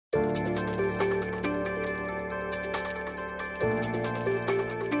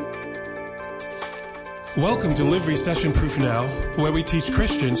Welcome to Live Recession Proof Now, where we teach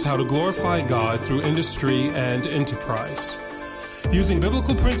Christians how to glorify God through industry and enterprise. Using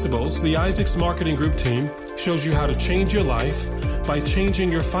biblical principles, the Isaacs Marketing Group team shows you how to change your life by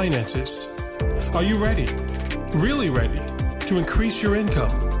changing your finances. Are you ready? Really ready to increase your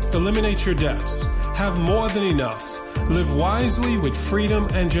income, eliminate your debts, have more than enough, live wisely with freedom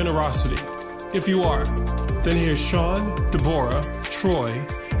and generosity? If you are, then here's Sean, Deborah, Troy,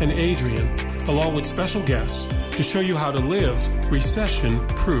 and Adrian, along with special guests, to show you how to live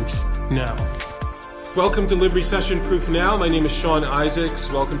recession-proof now. Welcome to Live Recession-Proof Now. My name is Sean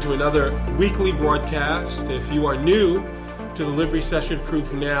Isaacs. Welcome to another weekly broadcast. If you are new to the Live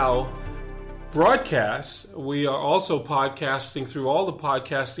Recession-Proof Now broadcast, we are also podcasting through all the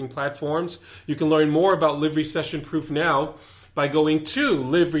podcasting platforms. You can learn more about Live Recession-Proof Now by going to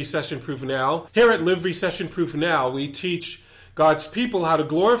Live Recession-Proof Now. Here at Live Recession-Proof Now, we teach God's people how to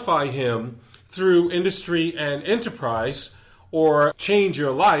glorify Him through industry and enterprise, or change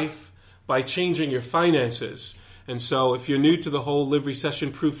your life by changing your finances. And so if you're new to the whole Live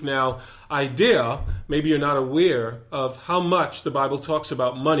Recession-Proof Now idea, maybe you're not aware of how much the Bible talks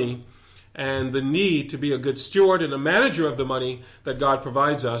about money and the need to be a good steward and a manager of the money that God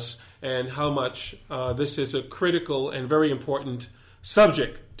provides us, and how much this is a critical and very important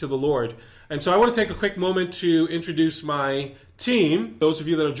subject to the Lord. And so I want to take a quick moment to introduce my team. Those of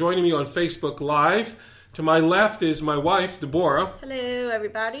you that are joining me on Facebook Live, to my left is my wife, Deborah. Hello,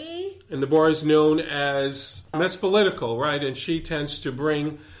 everybody. And Deborah is known as Miss Political, right? And she tends to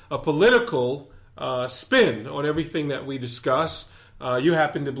bring a political spin on everything that we discuss. You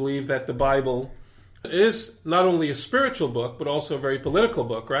happen to believe that the Bible is not only a spiritual book, but also a very political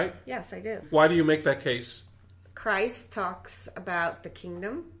book, right? Yes, I do. Why do you make that case? Christ talks about the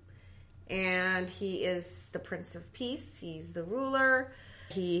kingdom, and He is the Prince of Peace. He's the ruler.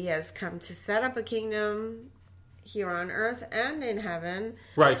 He has come to set up a kingdom here on earth and in heaven.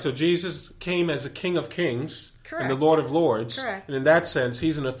 Right, so Jesus came as a King of Kings. Correct. And the Lord of Lords. Correct. And in that sense,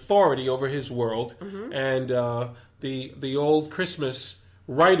 He's an authority over His world. Mm-hmm. And the old Christmas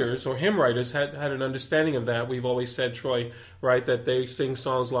writers or hymn writers had an understanding of that. We've always said, Troy, right, that they sing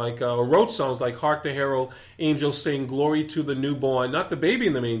songs like, or wrote songs like, "Hark the Herald Angels Sing, Glory to the Newborn," not the baby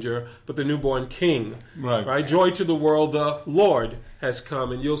in the manger, but the newborn King. Right? Joy to the world, the Lord has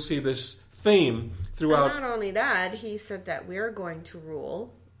come. And you'll see this theme throughout. And not only that, He said that we're going to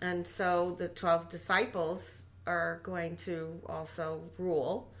rule. And so the 12 disciples are going to also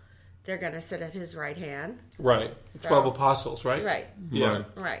rule. They're going to sit at His right hand. Right. The 12 apostles, right? Right. Yeah.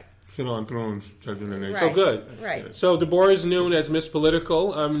 Right. Sit on thrones, judging the nation. So good. Right. Good. So Deborah is known as Miss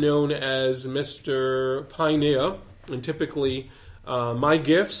Political. I'm known as Mr. Pioneer. And typically, my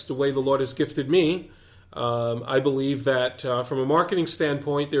gifts, the way the Lord has gifted me, I believe that from a marketing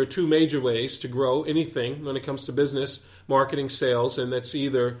standpoint, there are two major ways to grow anything when it comes to business, marketing, sales, and that's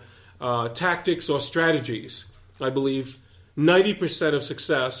either tactics or strategies. I believe 90% of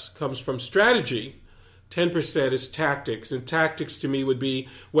success comes from strategy. 10% is tactics. And tactics to me would be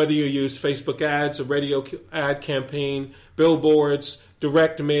whether you use Facebook ads, a radio ad campaign, billboards,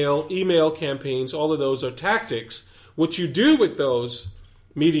 direct mail, email campaigns. All of those are tactics. What you do with those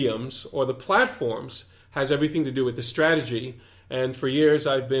mediums or the platforms has everything to do with the strategy. And for years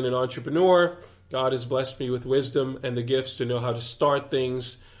I've been an entrepreneur. God has blessed me with wisdom and the gifts to know how to start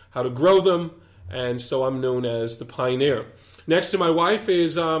things, how to grow them. And so I'm known as the pioneer. Next to my wife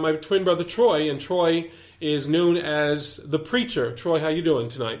is my twin brother Troy, and Troy is known as the preacher. Troy, how you doing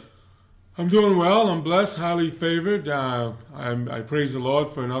tonight? I'm doing well. I'm blessed, highly favored. I praise the Lord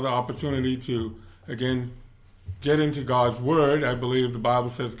for another opportunity to, again, get into God's Word. I believe the Bible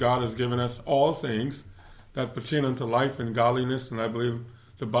says God has given us all things that pertain unto life and godliness, and I believe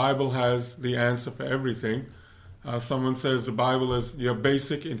the Bible has the answer for everything. Someone says the Bible is your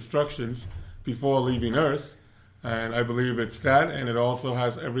basic instructions before leaving earth, and I believe it's that, and it also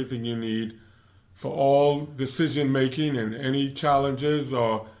has everything you need for all decision making and any challenges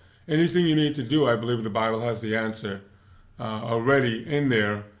or anything you need to do. I believe the Bible has the answer already in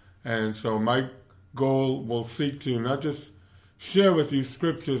there, and so my goal will seek to not just share with you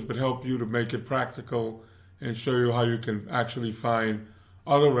scriptures, but help you to make it practical and show you how you can actually find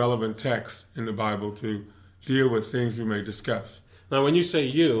other relevant texts in the Bible to deal with things we may discuss. Now, when you say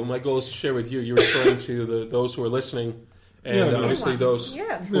you, my goal is to share with you. You're referring to those who are listening, and obviously those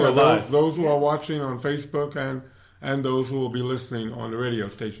who are live. Those who are watching on Facebook and those who will be listening on the radio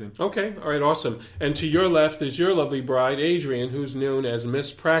station. Okay, all right, awesome. And to your left is your lovely bride, Adrian, who's known as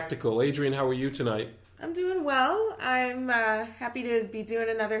Miss Practical. Adrian, how are you tonight? I'm doing well. I'm happy to be doing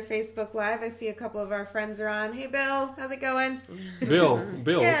another Facebook Live. I see a couple of our friends are on. Hey, Bill, how's it going? Bill.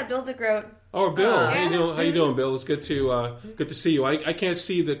 Yeah, Bill DeGroat. Oh, Bill, yeah. How you doing, Bill? It's good to see you. I can't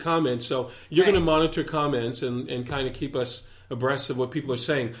see the comments, so you're going to monitor comments and kind of keep us abreast of what people are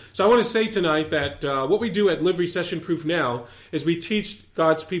saying. So I want to say tonight that what we do at Live Recession Proof Now is we teach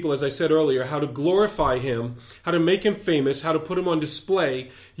God's people, as I said earlier, how to glorify Him, how to make Him famous, how to put Him on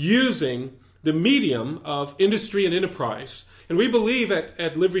display using the medium of industry and enterprise. And we believe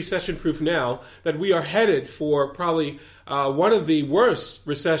at Live Recession Proof Now that we are headed for probably one of the worst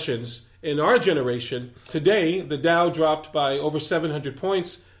recessions in our generation. Today, the Dow dropped by over 700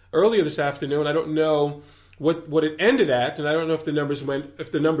 points earlier this afternoon. I don't know what it ended at, and I don't know if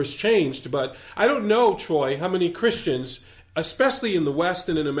the numbers changed, but I don't know, Troy, how many Christians, especially in the West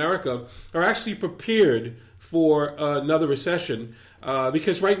and in America, are actually prepared for another recession,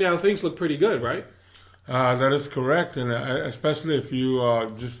 because right now things look pretty good, right? That is correct, and especially if you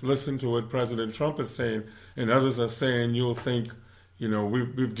just listen to what President Trump is saying and others are saying, you'll think,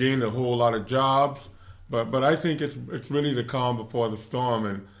 we've gained a whole lot of jobs, but I think it's really the calm before the storm,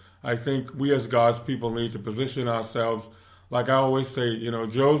 and I think we as God's people need to position ourselves. Like I always say,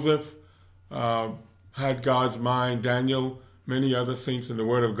 Joseph had God's mind, Daniel, many other saints in the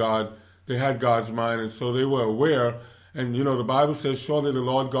Word of God, they had God's mind, and so they were aware. And, the Bible says, surely the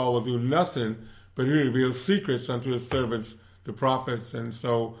Lord God will do nothing, but He reveals secrets unto His servants, the prophets. And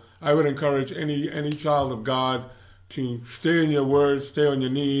so I would encourage any child of God to stay in your Word, stay on your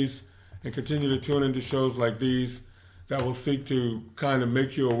knees, and continue to tune into shows like these that will seek to kind of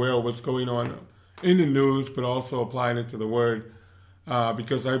make you aware of what's going on in the news, but also applying it to the Word,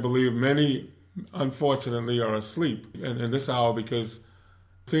 because I believe many, unfortunately, are asleep in this hour because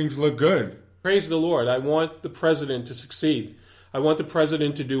things look good. Praise the Lord. I want the president to succeed. I want the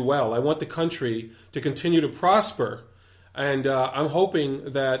president to do well. I want the country to continue to prosper. And I'm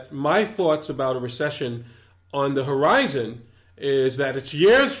hoping that my thoughts about a recession on the horizon is that it's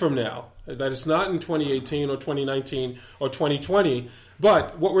years from now, that it's not in 2018 or 2019 or 2020.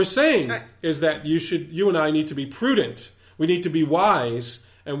 But what we're saying is that you and I need to be prudent. We need to be wise,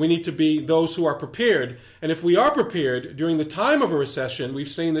 and we need to be those who are prepared. And if we are prepared during the time of a recession, we've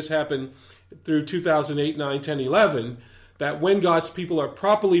seen this happen through 2008, 9, 10, 11, that when God's people are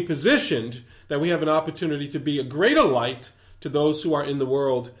properly positioned, that we have an opportunity to be a greater light to those who are in the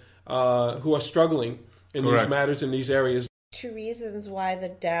world, who are struggling in these matters, in these areas. 2 reasons why the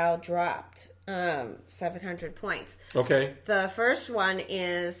Dow dropped 700 points. Okay. The first one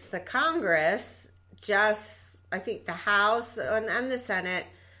is the Congress I think the House and the Senate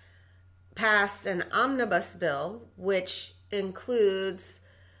passed an omnibus bill, which includes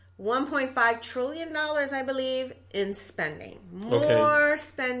 $1.5 trillion, I believe, in spending. More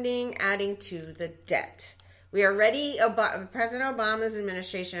spending adding to the debt. We already, President Obama's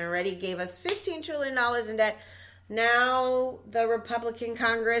administration already gave us $15 trillion in debt. Now the Republican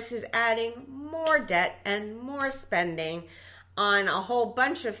Congress is adding more debt and more spending on a whole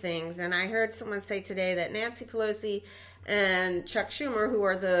bunch of things. And I heard someone say today that Nancy Pelosi and Chuck Schumer, who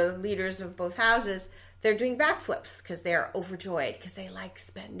are the leaders of both houses, they're doing backflips because they're overjoyed because they like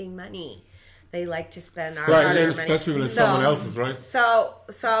spending money. They like to spend our money. Especially when it's someone else's, right?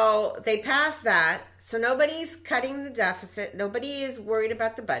 So they passed that. So nobody's cutting the deficit. Nobody is worried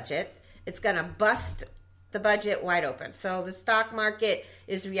about the budget. It's going to bust the budget wide open. So the stock market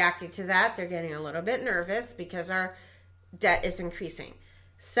is reacting to that. They're getting a little bit nervous because our debt is increasing.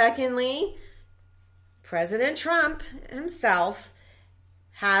 Secondly, President Trump himself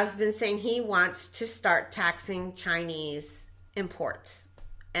has been saying he wants to start taxing Chinese imports.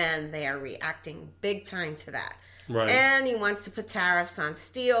 And they are reacting big time to that. Right. And he wants to put tariffs on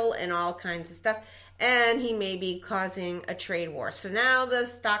steel and all kinds of stuff. And he may be causing a trade war. So now the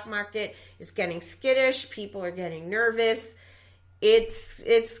stock market is getting skittish. People are getting nervous.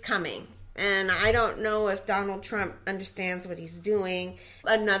 It's coming. And I don't know if Donald Trump understands what he's doing.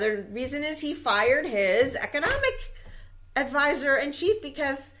 Another reason is he fired his economic advisor-in-chief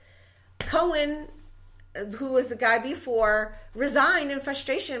because Cohen, who was the guy before, resigned in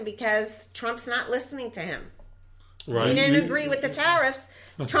frustration because Trump's not listening to him. Right. He didn't agree with the tariffs.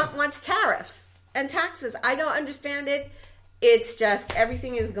 Trump wants tariffs and taxes. I don't understand it. It's just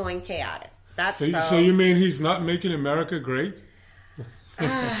everything is going chaotic. So you mean he's not making America great?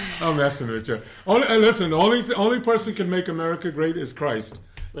 I'm messing with you. Listen, the only person can make America great is Christ.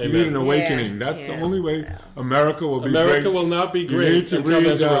 Amen. You need an awakening. That's the only way America will be great. America will not be great. You need to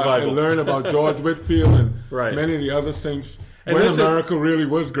read and learn about George Whitefield and many of the other saints. And when America really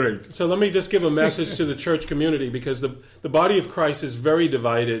was great. So let me just give a message to the church community, because the body of Christ is very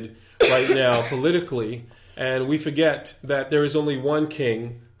divided right now politically, and we forget that there is only one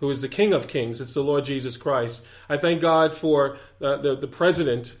king who is the King of Kings. It's the Lord Jesus Christ. I thank God for the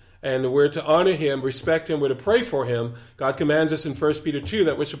president, and we're to honor him, respect him, we're to pray for him. God commands us in 1 Peter 2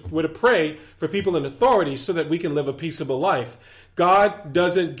 that we're to pray for people in authority so that we can live a peaceable life. God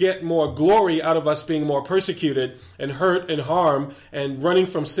doesn't get more glory out of us being more persecuted and hurt and harmed and running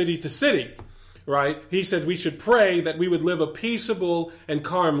from city to city, right? He said we should pray that we would live a peaceable and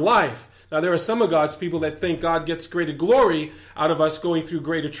calm life. Now, there are some of God's people that think God gets greater glory out of us going through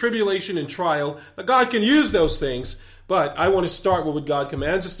greater tribulation and trial. But God can use those things. But I want to start with what God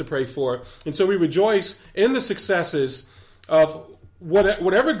commands us to pray for. And so we rejoice in the successes of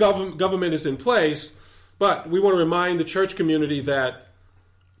whatever government is in place. But we want to remind the church community that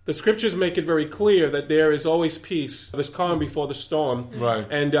the scriptures make it very clear that there is always peace, there's calm before the storm. Right.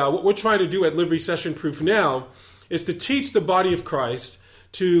 And what we're trying to do at Live Recession Proof Now is to teach the body of Christ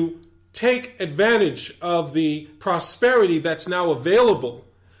to take advantage of the prosperity that's now available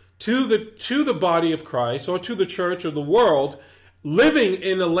to the body of Christ or to the church or the world, living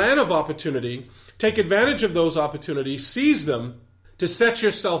in a land of opportunity. Take advantage of those opportunities, seize them to set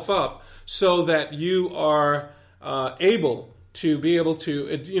yourself up so that you are able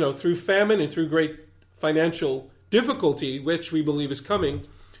to, through famine and through great financial difficulty, which we believe is coming,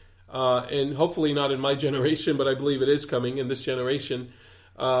 and hopefully not in my generation, but I believe it is coming in this generation,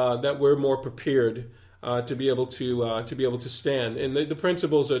 that we're more prepared to be able to stand. And the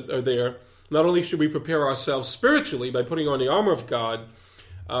principles are there. Not only should we prepare ourselves spiritually by putting on the armor of God,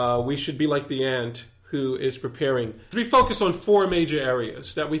 we should be like the ant who is preparing. We focus on 4 major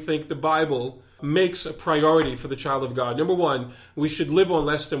areas that we think the Bible makes a priority for the child of God. Number 1, we should live on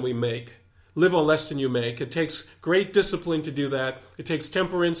less than we make. Live on less than you make. It takes great discipline to do that. It takes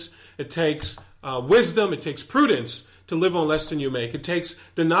temperance. It takes wisdom. It takes prudence to live on less than you make. It takes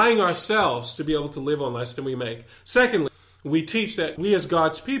denying ourselves to be able to live on less than we make. Secondly, we teach that we as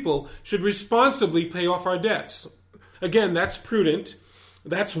God's people should responsibly pay off our debts. Again, that's prudent.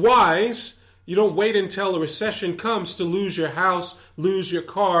 That's wise. You don't wait until a recession comes to lose your house, lose your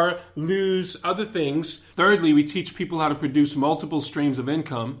car, lose other things. Thirdly, we teach people how to produce multiple streams of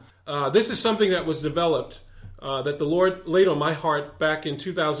income. This is something that was developed, that the Lord laid on my heart back in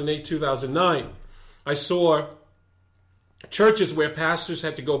 2008, 2009. I saw churches where pastors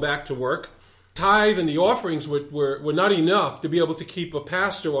had to go back to work. Tithe and the offerings were not enough to be able to keep a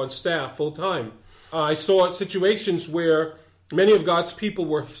pastor on staff full time. I saw situations where many of God's people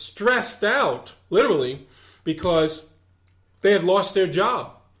were stressed out, literally, because they had lost their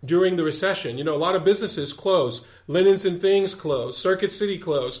job during the recession. You know, a lot of businesses closed. Linens and Things closed. Circuit City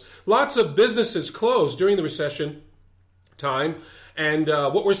closed. Lots of businesses closed during the recession time. And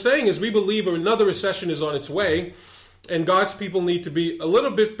what we're saying is we believe another recession is on its way, and God's people need to be a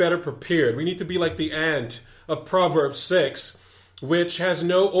little bit better prepared. We need to be like the ant of Proverbs 6, which has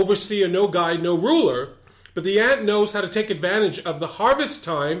no overseer, no guide, no ruler. But the ant knows how to take advantage of the harvest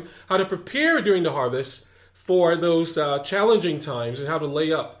time, how to prepare during the harvest for those challenging times, and how to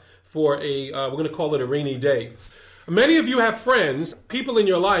lay up for we're going to call it a rainy day. Many of you have friends, people in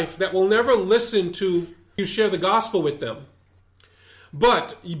your life that will never listen to you share the gospel with them.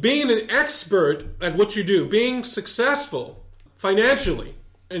 But being an expert at what you do, being successful financially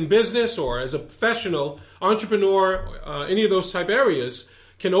in business or as a professional, entrepreneur, any of those type areas,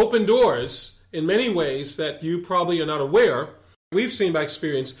 can open doors in many ways that you probably are not aware. We've seen by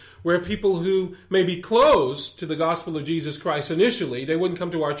experience where people who may be closed to the gospel of Jesus Christ initially, they wouldn't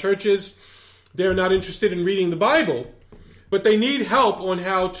come to our churches, they're not interested in reading the Bible, but they need help on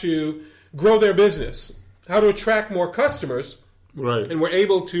how to grow their business, how to attract more customers. Right. And we're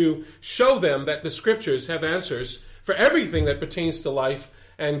able to show them that the scriptures have answers for everything that pertains to life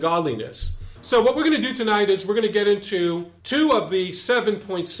and godliness. So what we're going to do tonight is we're going to get into 2 of the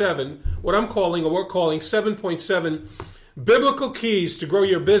 7.7, what I'm calling, or we're calling 7.7 biblical keys to grow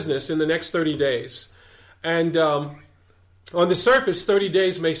your business in the next 30 days. And on the surface, 30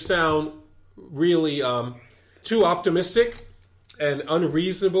 days may sound really too optimistic and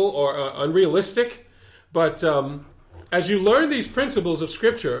unreasonable or unrealistic, but as you learn these principles of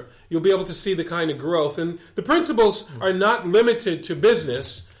Scripture, you'll be able to see the kind of growth. And the principles are not limited to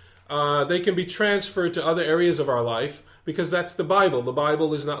business. They can be transferred to other areas of our life because that's the Bible. The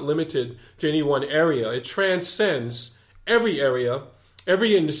Bible is not limited to any one area. It transcends every area,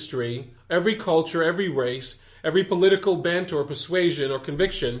 every industry, every culture, every race, every political bent or persuasion or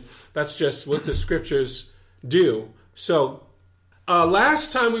conviction. That's just what the Scriptures do. So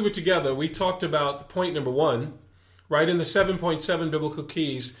last time we were together, we talked about point number 1, right, in the 7.7 biblical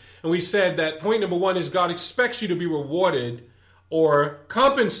keys. And we said that point number 1 is God expects you to be rewarded or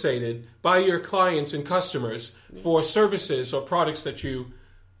compensated by your clients and customers for services or products that you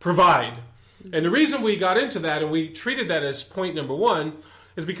provide. And the reason we got into that and we treated that as point number one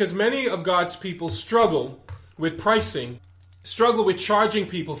is because many of God's people struggle with pricing, struggle with charging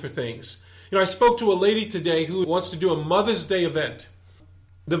people for things. I spoke to a lady today who wants to do a Mother's Day event.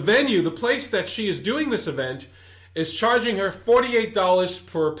 The venue, the place that she is doing this event, is charging her $48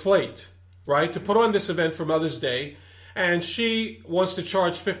 per plate, right, to put on this event for Mother's Day, and she wants to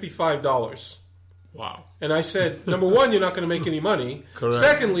charge $55. Wow. And I said, number one, you're not going to make any money. Correct.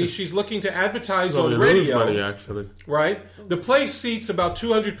 Secondly, she's looking to advertise Well, on you radio. lose money, actually. Right? The place seats about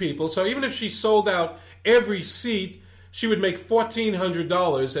 200 people, so even if she sold out every seat, she would make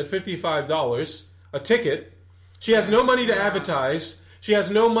 $1,400 at $55 a ticket. She has no money to advertise. She has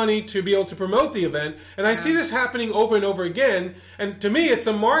no money to be able to promote the event. And I see this happening over and over again. And to me, it's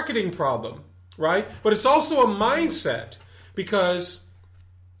a marketing problem, right? But it's also a mindset, because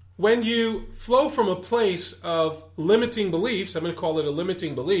when you flow from a place of limiting beliefs, I'm going to call it a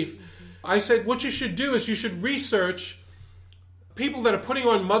limiting belief, I said what you should do is you should research people that are putting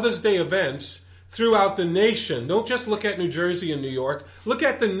on Mother's Day events throughout the nation. Don't just look at New Jersey and New York. Look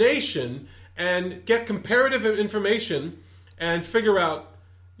at the nation and get comparative information and figure out,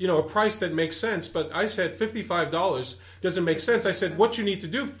 a price that makes sense. But I said $55 doesn't make sense. I said what you need to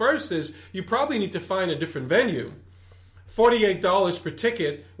do first is you probably need to find a different venue. $48 per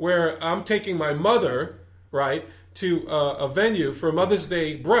ticket, where I'm taking my mother, right, to a venue for a Mother's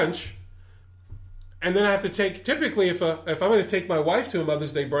Day brunch, and then I have to take, typically if I'm going to take my wife to a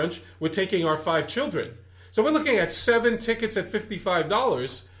Mother's Day brunch, we're taking our 5 children. So we're looking at 7 tickets at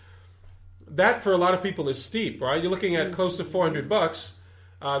 $55. That for a lot of people is steep, right? You're looking at close to $400.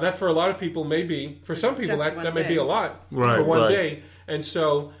 That for a lot of people may be, for some people that may be a lot for one day. And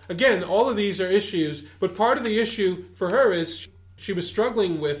so, again, all of these are issues, but part of the issue for her is she was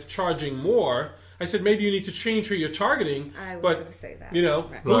struggling with charging more. I said, maybe you need to change who you're targeting. I was going to say that.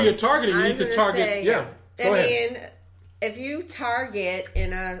 Who you're targeting, you need to target. Go ahead. If you target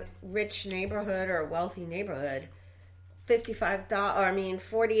in a rich neighborhood or a wealthy neighborhood,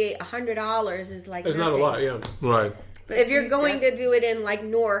 $100 is like it's nothing. not a lot, yeah. Right. But if you're going to do it in like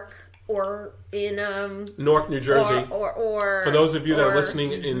Newark or in Newark, New Jersey, or for those of you that are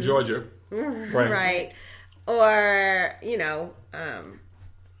listening in Georgia, right, or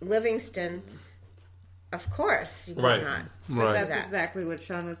Livingston, of course, you right, not. But that's exactly what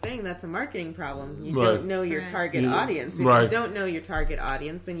Sean was saying. That's a marketing problem. You don't know your target audience. If you don't know your target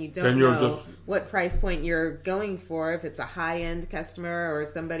audience, then you don't know what price point you're going for. If it's a high-end customer or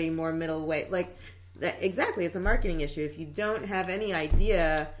somebody more middle weight, exactly, it's a marketing issue. If you don't have any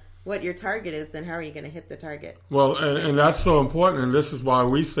idea what your target is, then how are you going to hit the target? Well, and that's so important, and this is why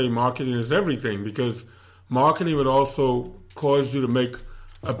we say marketing is everything, because marketing would also cause you to make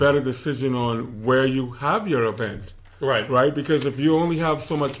a better decision on where you have your event. Right? Because if you only have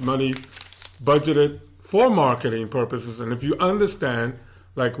so much money budgeted for marketing purposes, and if you understand,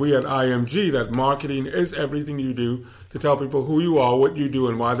 like we at IMG, that marketing is everything you do to tell people who you are, what you do,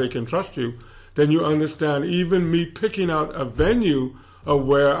 and why they can trust you, then you understand even me picking out a venue of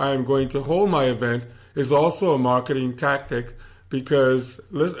where I'm going to hold my event is also a marketing tactic, because,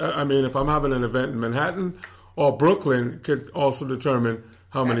 if I'm having an event in Manhattan or Brooklyn, could also determine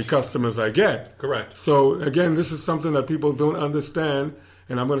how many customers I get. Correct. So, again, this is something that people don't understand,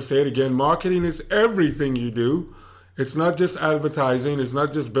 and I'm going to say it again, marketing is everything you do. It's not just advertising, it's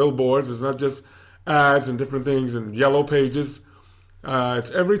not just billboards, it's not just ads and different things and yellow pages.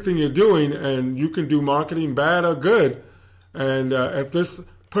 It's everything you're doing, and you can do marketing bad or good. And if this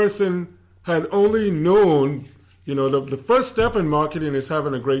person had only known, the first step in marketing is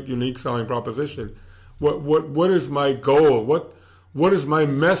having a great, unique selling proposition. What is my goal? What is my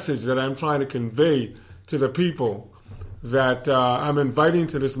message that I'm trying to convey to the people that I'm inviting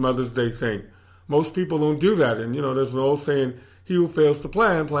to this Mother's Day thing? Most people don't do that. And, there's an old saying, he who fails to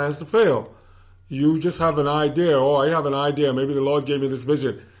plan, plans to fail. You just have an idea. I have an idea. Maybe the Lord gave me this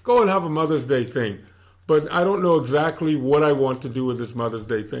vision. Go and have a Mother's Day thing. But I don't know exactly what I want to do with this Mother's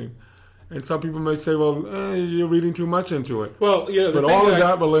Day thing. And some people may say, well, you're reading too much into it. Well, but all of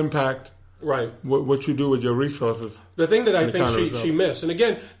that will impact right what you do with your resources. The thing that I think she missed, and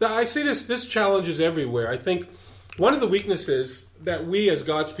again, I see this challenge is everywhere. I think one of the weaknesses that we as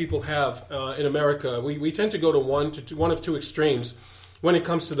God's people have in America, we tend to go to one of two extremes when it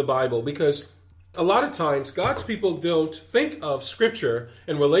comes to the Bible, because a lot of times God's people don't think of Scripture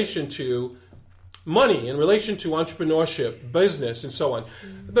in relation to money, in relation to entrepreneurship, business, and so on.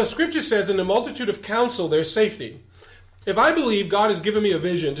 The Scripture says, in the multitude of counsel, there's safety. If I believe God has given me a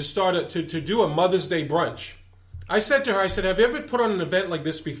vision to start to do a Mother's Day brunch, I said to her, have you ever put on an event like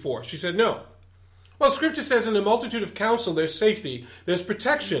this before? She said, no. Well, Scripture says in a multitude of counsel, there's safety, there's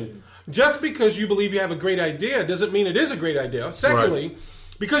protection. Just because you believe you have a great idea doesn't mean it is a great idea. Secondly,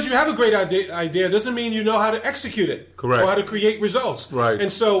 because you have a great idea doesn't mean you know how to execute it. Correct. Or how to create results. Right. And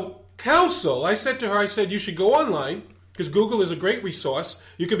so, counsel, I said to her, you should go online, because Google is a great resource.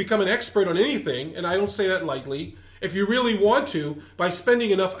 You can become an expert on anything, and I don't say that lightly, if you really want to, by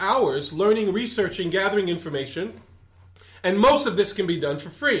spending enough hours learning, researching, gathering information. And most of this can be done for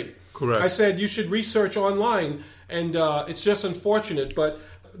free. Correct. I said you should research online, and it's just unfortunate. But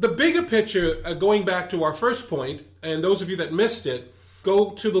the bigger picture, going back to our first point, and those of you that missed it, go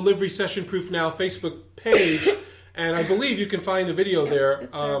to the Live Recession Proof Now Facebook page, and I believe you can find the video there.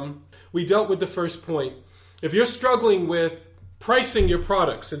 We dealt with the first point. If you're struggling with pricing your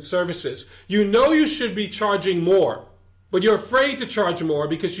products and services, you know you should be charging more, but you're afraid to charge more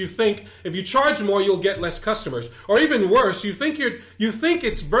because you think if you charge more, you'll get less customers. Or even worse, you think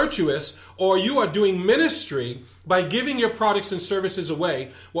it's virtuous, or you are doing ministry by giving your products and services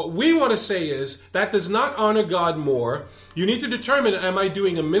away. What we want to say is that does not honor God more. You need to determine, am I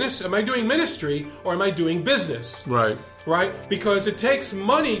doing ministry or am I doing business? Right. Right? Because it takes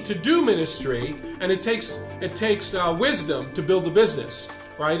money to do ministry, and it takes wisdom to build the business.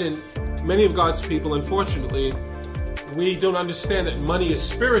 Right? And many of God's people, unfortunately, we don't understand that money is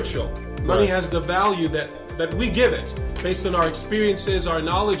spiritual. Money has the value that we give it based on our experiences, our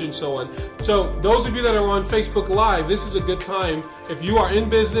knowledge, and so on. So those of you that are on Facebook Live, this is a good time. If you are in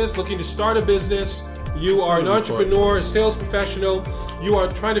business, looking to start a business, you are an entrepreneur, a sales professional, you are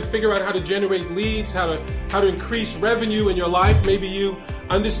trying to figure out how to generate leads, how to increase revenue in your life. Maybe you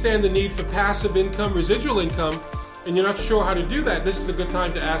understand the need for passive income, residual income, and you're not sure how to do that. This is a good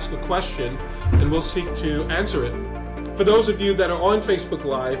time to ask a question, and we'll seek to answer it. For those of you that are on Facebook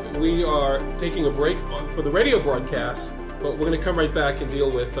Live, we are taking a break for the radio broadcast, but we're going to come right back and deal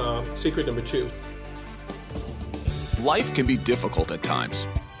with secret number 2. Life can be difficult at times,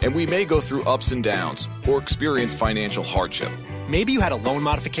 and we may go through ups and downs or experience financial hardship. Maybe you had a loan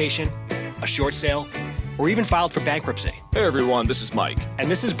modification, a short sale, or even filed for bankruptcy. Hey everyone, this is Mike.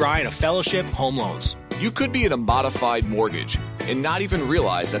 And this is Brian of Fellowship Home Loans. You could be in a modified mortgage and not even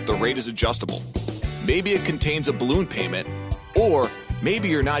realize that the rate is adjustable. Maybe it contains a balloon payment, or maybe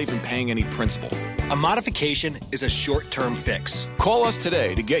you're not even paying any principal. A modification is a short-term fix. Call us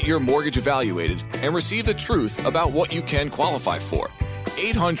today to get your mortgage evaluated and receive the truth about what you can qualify for.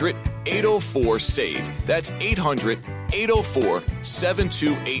 800-804-SAVE. That's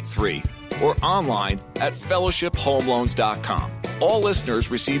 800-804-7283. Or online at fellowshiphomeloans.com. All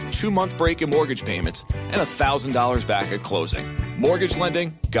listeners receive 2-month break in mortgage payments and $1,000 back at closing. Mortgage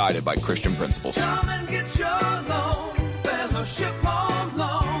lending guided by Christian principles. Come and get your loan, Fellowship Home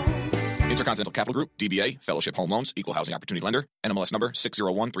Loans. Intercontinental Capital Group, DBA, Fellowship Home Loans, Equal Housing Opportunity Lender, NMLS number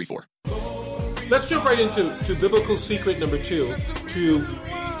 60134. Let's jump right into biblical secret number 2 to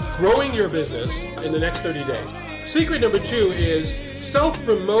growing your business in the next 30 days. Secret number 2 is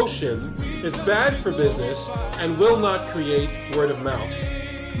self-promotion is bad for business and will not create word of mouth.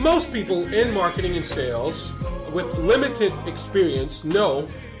 Most people in marketing and sales with limited experience know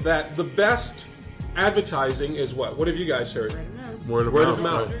that the best advertising is what? What have you guys heard? Word of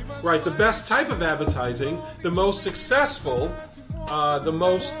mouth. Right. The best type of advertising, the most successful, the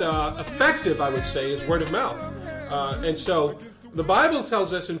most effective, I would say, is word of mouth. And so the Bible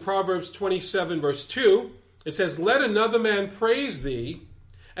tells us in Proverbs 27, verse 2, it says, "Let another man praise thee,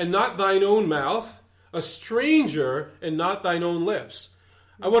 and not thine own mouth, a stranger, and not thine own lips."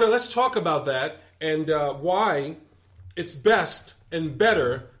 Let's talk about that and why it's best and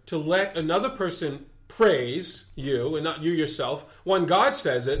better to let another person praise you and not you yourself. One, God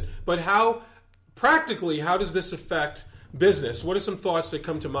says it, but how does this affect business? What are some thoughts that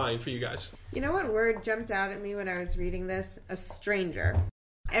come to mind for you guys? You know what word jumped out at me when I was reading this? A stranger.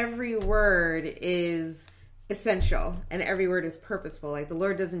 Every word is essential and every word is purposeful. Like the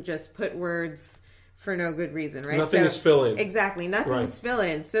Lord doesn't just put words for no good reason, right? Nothing is fill-in. Exactly. Nothing's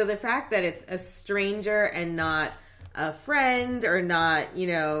fill-in. So the fact that it's a stranger and not a friend or not,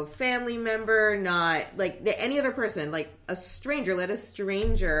 family member, not like any other person, like a stranger, let a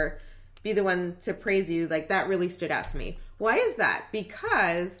stranger be the one to praise you. Like that really stood out to me. Why is that?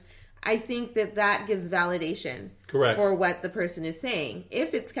 Because I think that gives validation. Correct. For what the person is saying.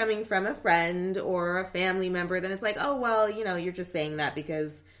 If it's coming from a friend or a family member, then it's like, oh, well, you're just saying that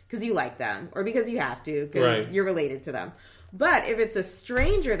because you like them or because you have to, because you're related to them. But if it's a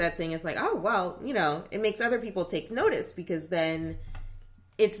stranger that's saying, it's like, oh, well, it makes other people take notice because then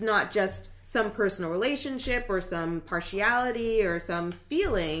it's not just some personal relationship or some partiality or some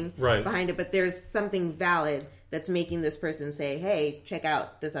feeling behind it, but there's something valid that's making this person say, hey, check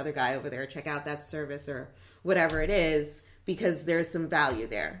out this other guy over there, check out that service or whatever it is, because there's some value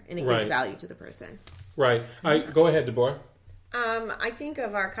there and it gives value to the person. Right. Go ahead, Deborah. I think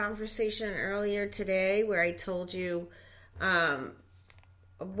of our conversation earlier today where I told you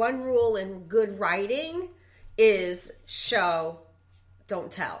one rule in good writing is show,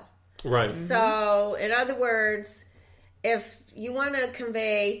 don't tell. Right. So, in other words, if you want to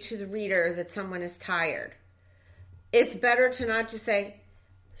convey to the reader that someone is tired, it's better to not just say,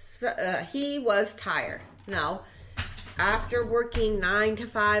 he was tired. No. After working 9 to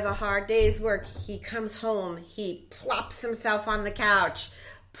 5, a hard day's work, he comes home, he plops himself on the couch,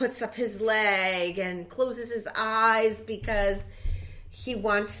 puts up his leg, and closes his eyes because he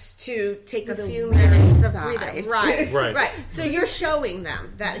wants to take a few minutes of breathing. Right. So you're showing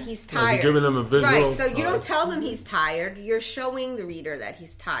them that he's tired. You're giving them a visual. Right. So you don't tell them he's tired. You're showing the reader that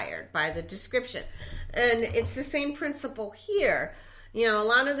he's tired by the description. And it's the same principle here. You know, a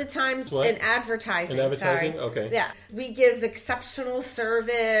lot of the times in advertising. Okay. Yeah. We give exceptional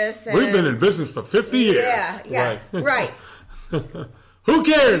service. And we've been in business for 50 years. Yeah. Right. Who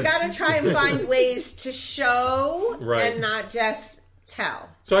cares? You got to try and find ways to show and not just tell.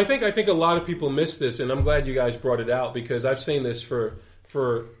 So I think a lot of people miss this, and I'm glad you guys brought it out because I've seen this for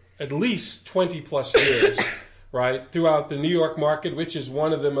at least 20 plus years, right? Throughout the New York market, which is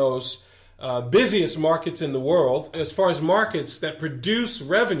one of the most busiest markets in the world. As far as markets that produce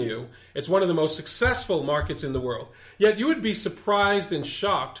revenue, it's one of the most successful markets in the world. Yet you would be surprised and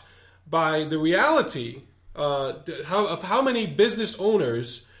shocked by the reality of how many business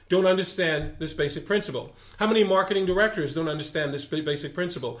owners don't understand this basic principle. How many marketing directors don't understand this basic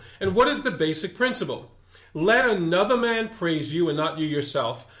principle? And what is the basic principle? Let another man praise you and not you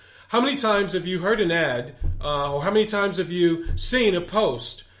yourself. How many times have you heard an ad or how many times have you seen a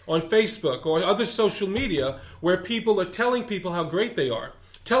post on Facebook or other social media where people are telling people how great they are,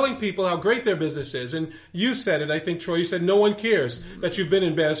 telling people how great their business is? And you said it, I think, Troy, you said no one cares that you've been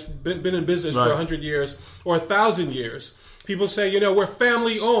in business for 100 years or 1,000 years. People say, you know, we're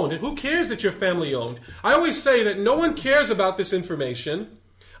family owned. And who cares that you're family owned? I always say that no one cares about this information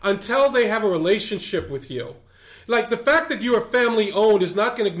until they have a relationship with you. Like, the fact that you are family owned is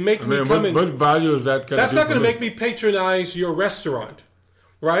not going to make me come in. What value is that? That's not going to make me patronize your restaurant.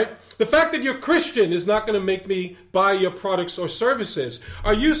 Right? The fact that you're Christian is not going to make me buy your products or services.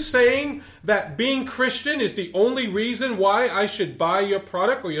 Are you saying that being Christian is the only reason why I should buy your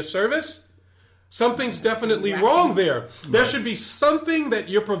product or your service? Something's definitely wrong there. There should be something that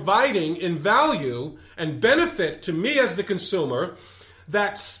you're providing in value and benefit to me as the consumer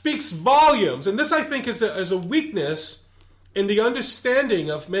that speaks volumes. And this, I think, is a weakness in the understanding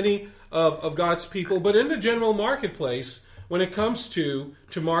of many of God's people, but in the general marketplace when it comes to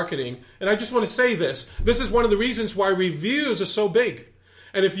marketing. And I just want to say this. This is one of the reasons why reviews are so big.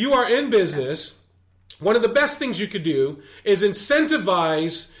 And if you are in business, one of the best things you could do is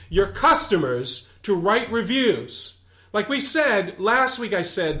incentivize your customers to write reviews. Like we said, last week I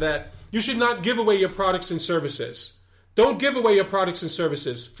said that you should not give away your products and services. Don't give away your products and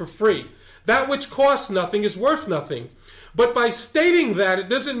services for free. That which costs nothing is worth nothing. But by stating that, it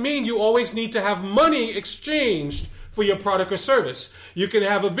doesn't mean you always need to have money exchanged for your product or service. You can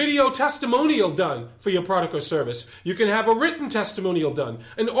have a video testimonial done for your product or service. You can have a written testimonial done,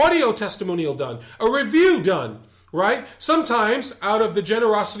 an audio testimonial done, a review done, right? Sometimes, out of the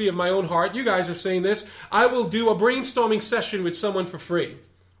generosity of my own heart, you guys have seen this, I will do a brainstorming session with someone for free,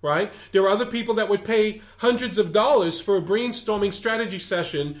 right? There are other people that would pay hundreds of dollars for a brainstorming strategy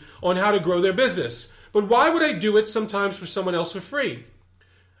session on how to grow their business. But why would I do it sometimes for someone else for free?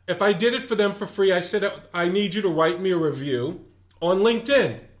 If I did it for them for free, I said, I need you to write me a review on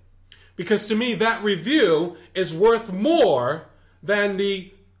LinkedIn. Because to me, that review is worth more than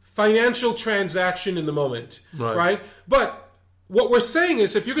the financial transaction in the moment. Right? But what we're saying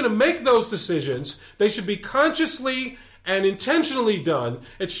is, if you're going to make those decisions, they should be consciously and intentionally done.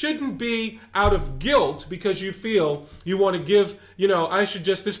 It shouldn't be out of guilt because you feel you want to give,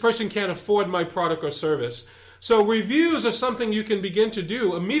 this person can't afford my product or service. So reviews are something you can begin to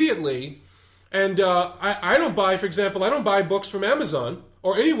do immediately. And I don't buy books from Amazon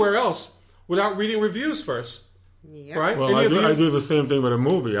or anywhere else without reading reviews first. Yep. Right? Well, I do the same thing with a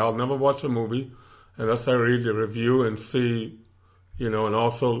movie. I'll never watch a movie unless I read the review and see, and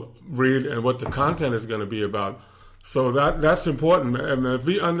also read and what the content is going to be about. So that's important. And if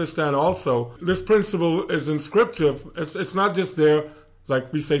we understand also, this principle is inscriptive. It's not just there,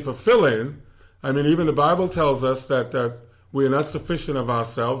 like we say, for fill-in. I mean, even the Bible tells us that we are not sufficient of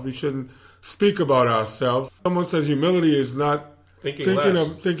ourselves. We shouldn't speak about ourselves. Someone says humility is not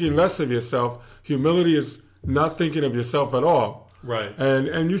thinking less of yourself. Humility is not thinking of yourself at all. Right.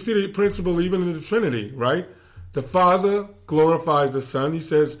 And you see the principle even in the Trinity, right? The Father glorifies the Son. He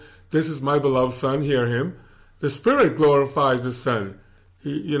says, "This is my beloved Son, hear him." The Spirit glorifies the Son.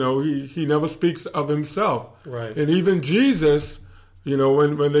 He never speaks of himself. Right. And even Jesus,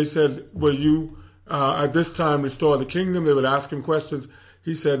 when they said, "Will you at this time restore the kingdom?" They would ask him questions.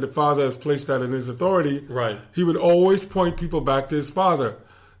 He said the Father has placed that in his authority. Right. He would always point people back to his Father.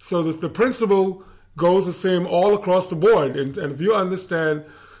 So the principle goes the same all across the board. And if you understand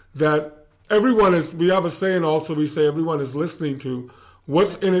that we have a saying also, we say everyone is listening to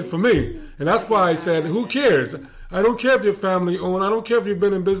what's in it for me. And that's why I said, who cares? I don't care if you're family owned. I don't care if you've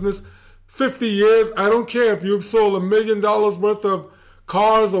been in business 50 years. I don't care if you've sold $1 million worth of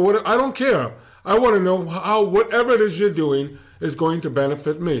cars or whatever. I don't care. I want to know how whatever it is you're doing is going to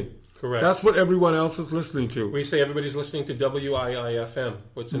benefit me. Correct. That's what everyone else is listening to. We say everybody's listening to WIIFM.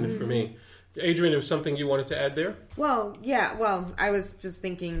 What's in it for me? Adrian, there was something you wanted to add there? Well, yeah. Well, I was just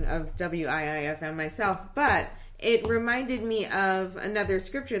thinking of WIIFM myself, but it reminded me of another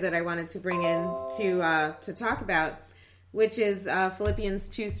scripture that I wanted to bring in to talk about, which is Philippians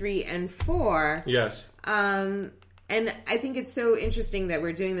 2, 3, and 4. Yes. And I think it's so interesting that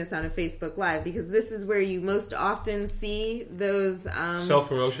we're doing this on a Facebook Live, because this is where you most often see those...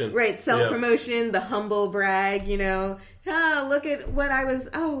 self-promotion. Right, self-promotion, the humble brag, look at what I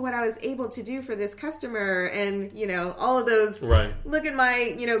was able to do for this customer, and, all of those, right. Look at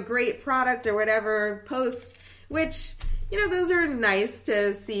my, great product or whatever posts, which... those are nice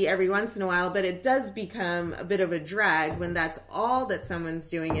to see every once in a while, but it does become a bit of a drag when that's all that someone's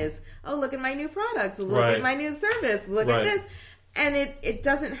doing is, oh, look at my new product, look right. at my new service, look right. at this. And it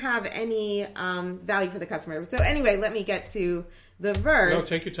doesn't have any value for the customer. So anyway, let me get to the verse.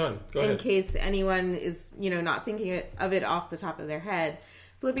 No, take your time. Go ahead. In case anyone is, not thinking of it off the top of their head.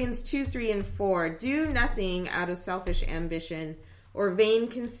 Philippians 2, 3, and 4. Do nothing out of selfish ambition or vain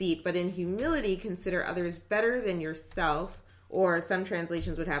conceit, but in humility consider others better than yourself, or some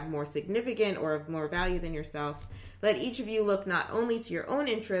translations would have more significant or of more value than yourself. Let each of you look not only to your own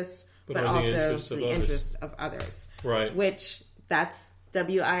interests, but also to the interest of others. Right. Which, that's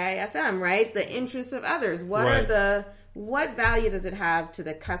WIIFM, right? The interests of others. What value does it have to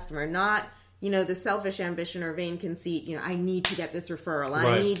the customer? Not, the selfish ambition or vain conceit, I need to get this referral.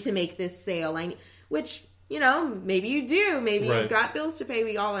 Right. I need to make this sale. Which... maybe you do. Maybe right. you've got bills to pay.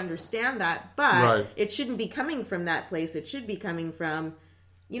 We all understand that. But right. it shouldn't be coming from that place. It should be coming from,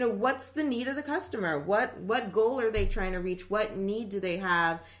 what's the need of the customer? What goal are they trying to reach? What need do they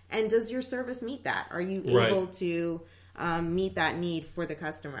have? And does your service meet that? Are you able right. to meet that need for the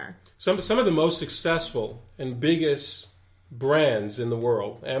customer? Some of the most successful and biggest brands in the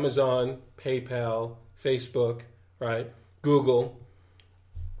world, Amazon, PayPal, Facebook, right, Google.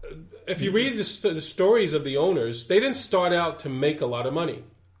 If you read the stories of the owners, they didn't start out to make a lot of money.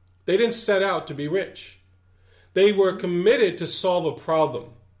 They didn't set out to be rich. They were committed to solve a problem.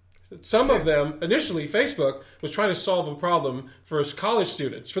 Some of them, initially, Facebook was trying to solve a problem for college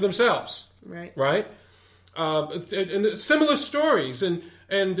students, for themselves. Right. Right? And similar stories. And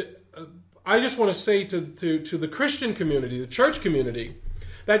I just want to say to the Christian community, the church community,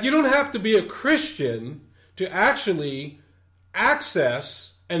 that you don't have to be a Christian to actually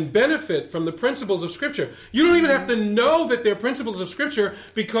access and benefit from the principles of Scripture. You don't even have to know that they're principles of Scripture,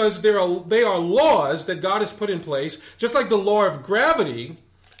 because they are laws that God has put in place. Just like the law of gravity,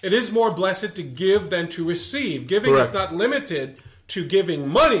 it is more blessed to give than to receive. Giving Correct. is not limited to giving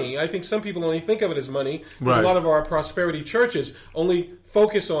money. I think some people only think of it as money. Right. A lot of our prosperity churches only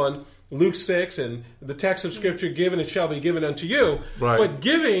focus on Luke 6 and the text of Scripture, given it shall be given unto you. Right. But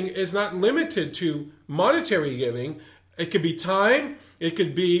giving is not limited to monetary giving. It could be time. It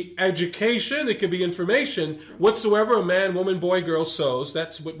could be education. It could be information. Whatsoever a man, woman, boy, girl sows,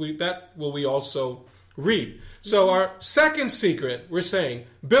 that will we also reap. So our second secret, we're saying,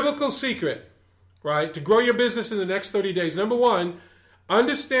 biblical secret, right, to grow your business in the next 30 days. Number one,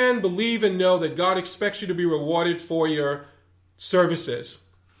 understand, believe, and know that God expects you to be rewarded for your services.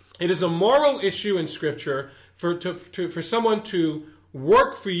 It is a moral issue in Scripture for someone to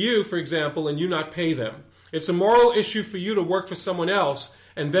work for you, for example, and you not pay them. It's a moral issue for you to work for someone else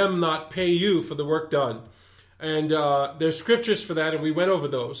and them not pay you for the work done. And there's scriptures for that, and we went over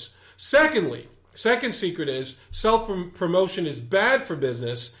those. Second secret is self-promotion is bad for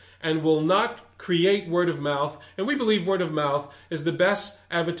business and will not create word of mouth. And we believe word of mouth is the best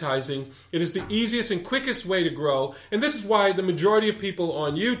advertising. It is the easiest and quickest way to grow. And this is why the majority of people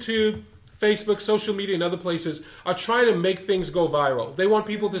on YouTube, Facebook, social media, and other places are trying to make things go viral. They want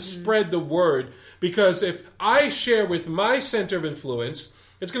people to spread the word. Because if I share with my center of influence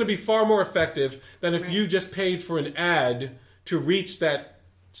It's going to be far more effective than if you just paid for an ad to reach that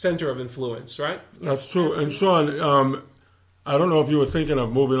center of influence, right? That's true. And Sean, I don't know if you were thinking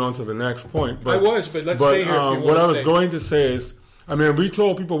of moving on to the next point. But, I was, but let's stay here if you want to what I was going to say is, we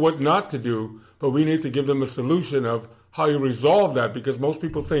told people what not to do, but we need to give them a solution of how you resolve that, because most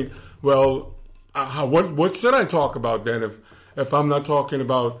people think, well, what should I talk about then if I'm not talking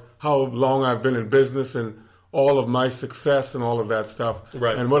about how long I've been in business and all of my success and all of that stuff.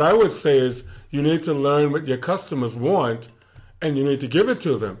 Right. And what I would say is you need to learn what your customers want and you need to give it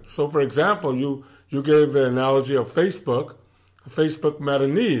to them. So, for example, you gave the analogy of Facebook. Facebook met a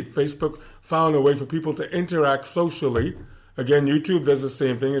need. Facebook found a way for people to interact socially. Again, YouTube does the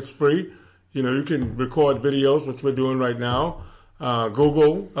same thing. It's free. You can record videos, which we're doing right now.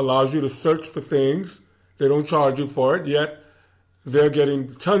 Google allows you to search for things. They don't charge you for it, yet they're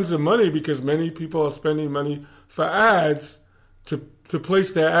getting tons of money because many people are spending money for ads to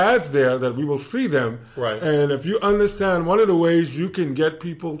place their ads there that we will see them. Right. And if you understand, one of the ways you can get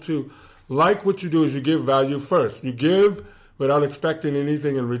people to like what you do is you give value first. You give without expecting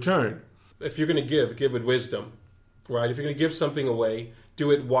anything in return. If you're going to give with wisdom, right? If you're going to give something away,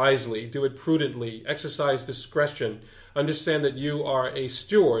 do it wisely, do it prudently, exercise discretion. Understand that you are a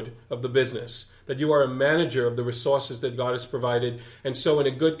steward of the business, that you are a manager of the resources that God has provided. And so in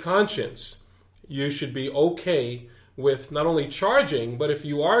a good conscience, you should be okay with not only charging, but if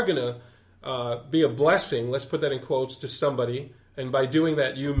you are going to be a blessing, let's put that in quotes, to somebody, and by doing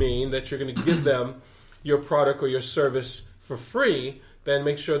that you mean that you're going to give them your product or your service for free, then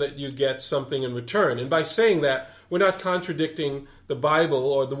make sure that you get something in return. And by saying that, we're not contradicting the Bible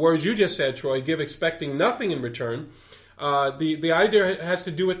or the words you just said, Troy, give expecting nothing in return. The idea has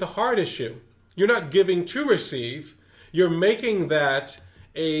to do with the heart issue. You're not giving to receive. You're making that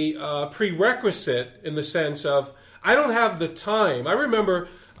a prerequisite in the sense of, I don't have the time. I remember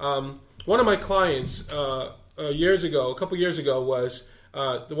one of my clients a couple years ago, was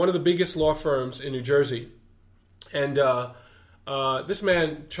one of the biggest law firms in New Jersey. And this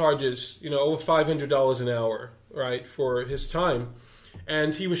man charges, over $500 an hour, right, for his time.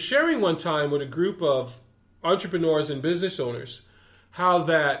 And he was sharing one time with a group of entrepreneurs and business owners how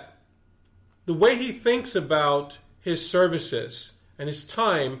that the way he thinks about his services and his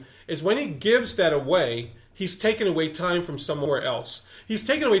time is when he gives that away, he's taken away time from somewhere else. He's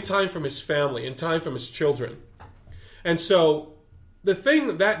taken away time from his family and time from his children. And so the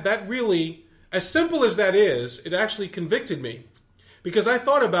thing that really, as simple as that is, it actually convicted me. Because I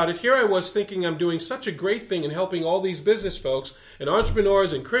thought about it, here I was thinking I'm doing such a great thing in helping all these business folks and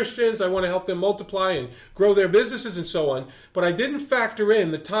entrepreneurs and Christians. I want to help them multiply and grow their businesses and so on. But I didn't factor in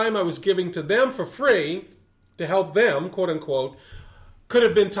the time I was giving to them for free to help them, quote unquote, could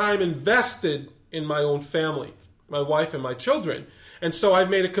have been time invested in my own family, my wife and my children. And so I've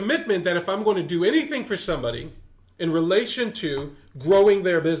made a commitment that if I'm going to do anything for somebody in relation to growing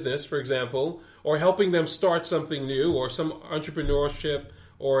their business, for example, or helping them start something new, or some entrepreneurship,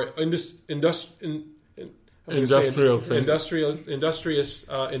 or industrious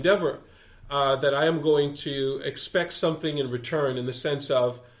endeavor, that I am going to expect something in return in the sense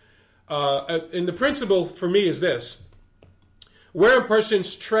of, and the principle for me is this: where a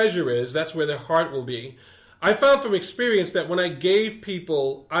person's treasure is, that's where their heart will be. I found from experience that when I gave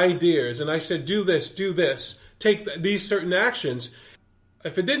people ideas and I said, do this, take these certain actions,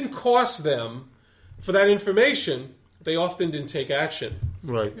 if it didn't cost them for that information, they often didn't take action.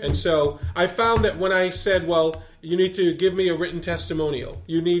 Right. And so I found that when I said, well, you need to give me a written testimonial,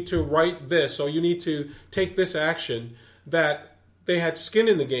 you need to write this, or you need to take this action, that they had skin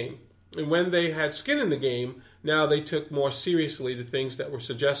in the game. And when they had skin in the game, now they took more seriously the things that were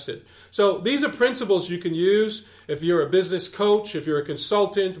suggested. So these are principles you can use if you're a business coach, if you're a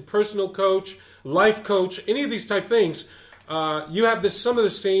consultant, a personal coach, life coach, any of these type things. You have some of the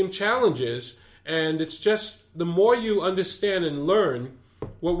same challenges, and it's just the more you understand and learn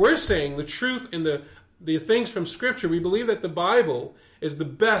what we're saying, the truth and the things from Scripture. We believe that the Bible is the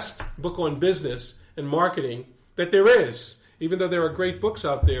best book on business and marketing that there is. Even though there are great books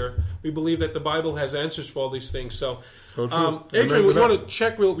out there, we believe that the Bible has answers for all these things. So Adrian, we want to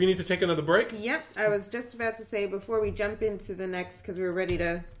check. We need to take another break. Yep, I was just about to say before we jump into the next, because we were ready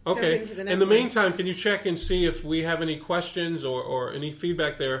to jump into the next. In the meantime, can you check and see if we have any questions or any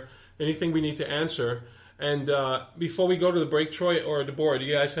feedback there, anything we need to answer? And before we go to the break, Troy or Deborah, do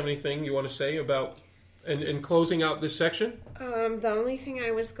you guys have anything you want to say about in closing out this section? The only thing I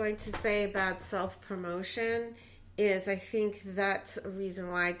was going to say about self-promotion is I think that's a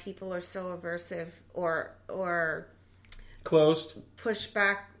reason why people are so aversive or push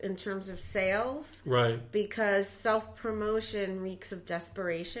back in terms of sales. Right. Because self-promotion reeks of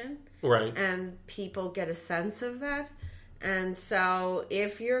desperation. Right. And people get a sense of that. And so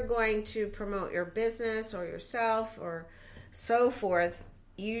if you're going to promote your business or yourself or so forth,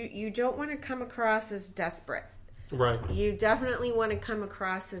 you don't want to come across as desperate. Right. You definitely want to come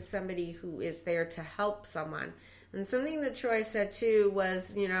across as somebody who is there to help someone. And something that Troy said too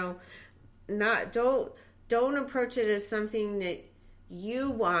was, don't approach it as something that you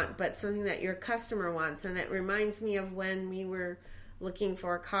want, but something that your customer wants. And that reminds me of when we were looking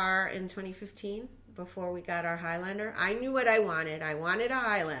for a car in 2015 before we got our Highlander. I knew what I wanted. I wanted a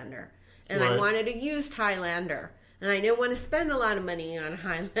Highlander, and I wanted a used Highlander, and I didn't want to spend a lot of money on a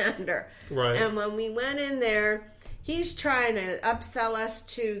Highlander. Right. And when we went in there, he's trying to upsell us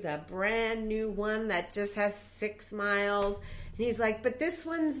to the brand new one that just has 6 miles. And he's like, but this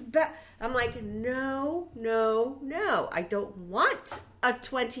one's better. I'm like, no. I don't want a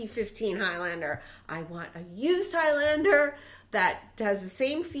 2015 Highlander. I want a used Highlander that has the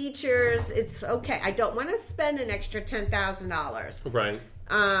same features. It's okay. I don't want to spend an extra $10,000. Right.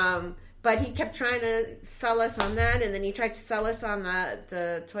 But he kept trying to sell us on that, and then he tried to sell us on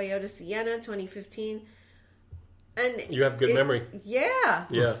the Toyota Sienna 2015. And you have good memory. Yeah.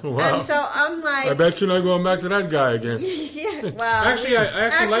 Yeah. Wow. And so I'm like, I bet you're not going back to that guy again. Yeah. Well, actually,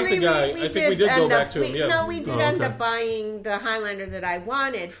 I like the guy. I think we did go back to him. Yeah. No, we did end up buying the Highlander that I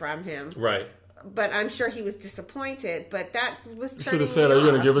wanted from him. Right. But I'm sure he was disappointed. But that was turning should have said, "Are you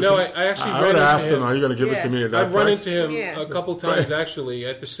going to give it to me?" No, I actually I would have asked him, "Are you going to give it to me?" At that I've run price? into him a couple times actually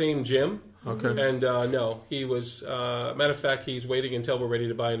at the same gym. Okay. And no, he was. Matter of fact, he's waiting until we're ready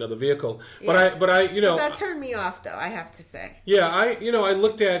to buy another vehicle. But But I, that turned me off, though. I have to say. Yeah, I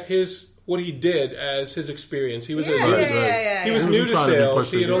looked at what he did as his experience. He was he was new to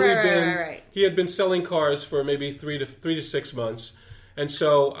sales. He had only he had been selling cars for maybe 3 to 6 months. And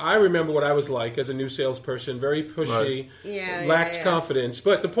so I remember what I was like as a new salesperson, very pushy, lacked confidence.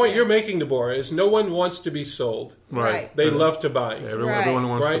 But the point you're making, Deborah, is no one wants to be sold. Right. They love to buy. Everyone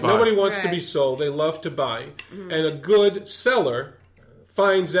wants to buy. Nobody wants to be sold. They love to buy. Mm-hmm. And a good seller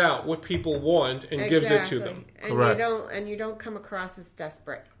finds out what people want and gives it to them. And you don't come across as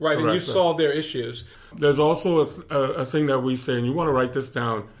desperate. Right, and you solve their issues. There's also a thing that we say, and you want to write this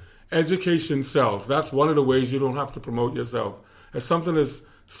down. Education sells. That's one of the ways you don't have to promote yourself. It's something as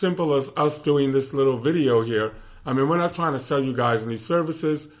simple as us doing this little video here. I mean, we're not trying to sell you guys any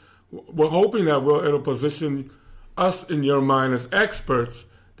services. We're hoping that it'll position us in your mind as experts,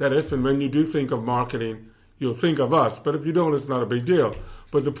 that if and when you do think of marketing, you'll think of us. But if you don't, it's not a big deal.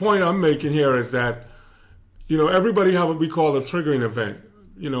 But the point I'm making here is that, everybody have what we call a triggering event.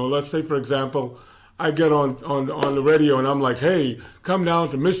 Let's say, for example, I get on the radio and I'm like, hey, come down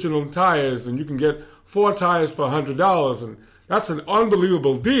to Michelin Tires and you can get 4 tires for $100. And that's an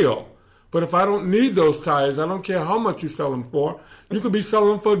unbelievable deal. But if I don't need those tires, I don't care how much you sell them for. You could be selling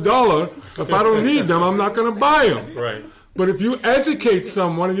them for $1. If I don't need them, I'm not going to buy them. Right. But if you educate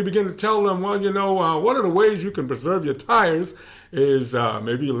someone and you begin to tell them, well, one of the ways you can preserve your tires is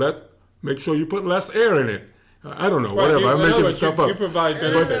maybe make sure you put less air in it. I don't know, whatever. I'm making this stuff up. You provide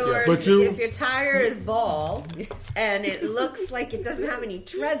benefit. If your tire is bald and it looks like it doesn't have any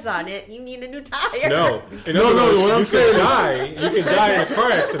treads on it, you need a new tire. No. What I'm saying is you can die in a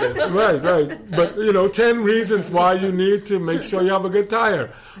car accident. Right. But, 10 reasons why you need to make sure you have a good tire.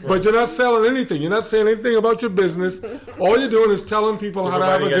 Right. But you're not selling anything. You're not saying anything about your business. All you're doing is telling people how to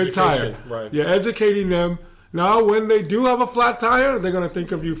have a good tire. Right. You're educating them. Now, when they do have a flat tire, they're going to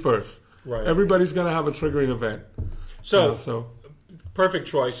think of you first. Right. Everybody's going to have a triggering event. So perfect,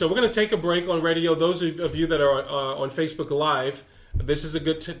 Troy. So we're going to take a break on radio. Those of you that are on Facebook Live, this is a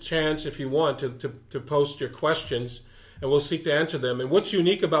good chance, if you want, to post your questions, and we'll seek to answer them. And what's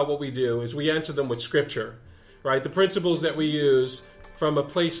unique about what we do is we answer them with Scripture, right? The principles that we use from a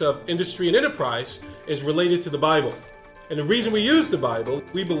place of industry and enterprise is related to the Bible. And the reason we use the Bible,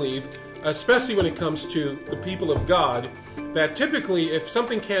 we believe, especially when it comes to the people of God, that typically if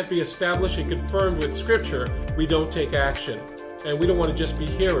something can't be established and confirmed with Scripture, we don't take action. And we don't want to just be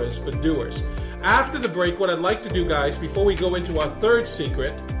hearers, but doers. After the break, what I'd like to do, guys, before we go into our third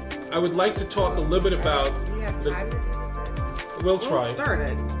secret, I would like to talk a little bit about... Do you have time to do that? We'll try.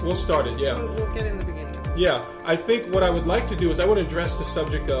 We'll start it, yeah. We'll get in the beginning of it. Yeah, I think what I would like to do is I want to address the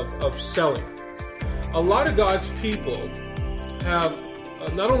subject of selling. A lot of God's people have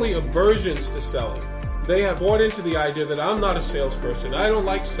not only aversions to selling, they have bought into the idea that I'm not a salesperson, I don't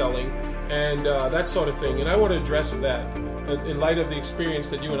like selling, and that sort of thing. And I want to address that in light of the experience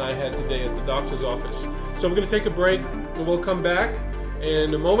that you and I had today at the doctor's office. So we're going to take a break, and we'll come back,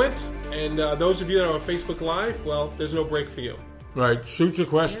 in a moment. And those of you that are on Facebook Live, well, there's no break for you. Right. Shoot your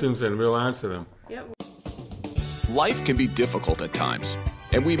questions and we'll answer them. Yep. Life can be difficult at times,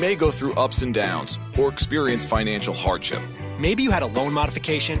 and we may go through ups and downs or experience financial hardship. Maybe you had a loan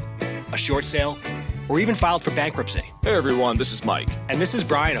modification, a short sale, or even filed for bankruptcy. Hey everyone, this is Mike. And this is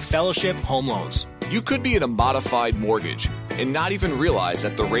Brian of Fellowship Home Loans. You could be in a modified mortgage and not even realize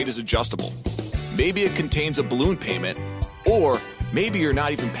that the rate is adjustable. Maybe it contains a balloon payment, or maybe you're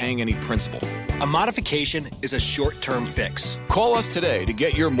not even paying any principal. A modification is a short-term fix. Call us today to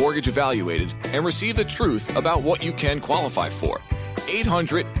get your mortgage evaluated and receive the truth about what you can qualify for.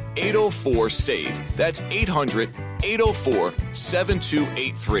 800-804-SAVE. That's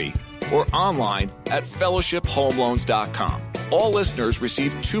 800-804-7283. Or online at fellowshiphomeloans.com. All listeners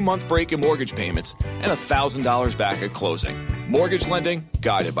receive 2-month break in mortgage payments and $1,000 back at closing. Mortgage lending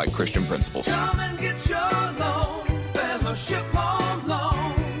guided by Christian principles. Come and get your loan, Fellowship Home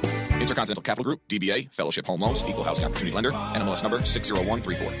Loans. Intercontinental Capital Group, DBA, Fellowship Home Loans, Equal Housing Opportunity Lender, NMLS number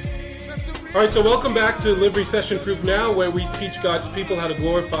 60134. All right, so welcome back to Live Recession Proof Now, where we teach God's people how to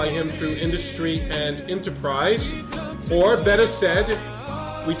glorify Him through industry and enterprise. Or better said,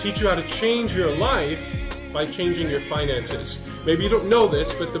 we teach you how to change your life by changing your finances. Maybe you don't know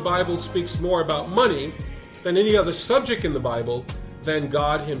this, but the Bible speaks more about money than any other subject in the Bible than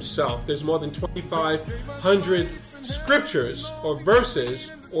God Himself. There's more than 2,500 scriptures or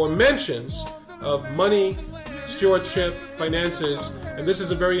verses or mentions of money, stewardship, finances, and this is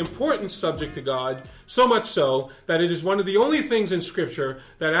a very important subject to God, so much so that it is one of the only things in Scripture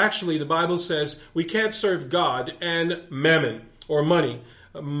that actually the Bible says we can't serve God and mammon, or money.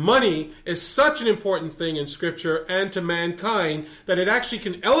 Money is such an important thing in Scripture and to mankind that it actually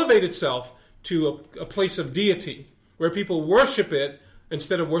can elevate itself to a place of deity where people worship it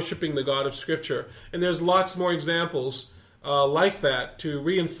instead of worshiping the God of Scripture. And there's lots more examples like that to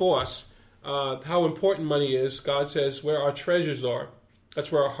reinforce how important money is. God says where our treasures are,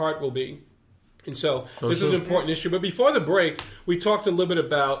 that's where our heart will be. And so this is an important issue. But before the break, we talked a little bit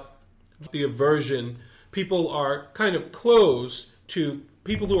about the aversion. People are kind of closed to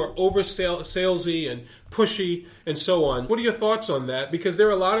people who are over salesy and pushy and so on. What are your thoughts on that? Because there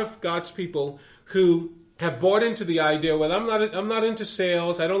are a lot of God's people who have bought into the idea, well, I'm not into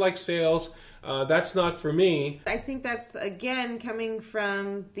sales. I don't like sales. That's not for me. I think that's, again, coming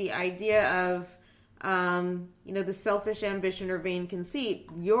from the idea of, the selfish ambition or vain conceit,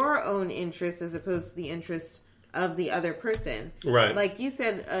 your own interest as opposed to the interest of the other person. Right. Like you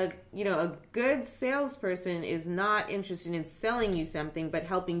said, a good salesperson is not interested in selling you something, but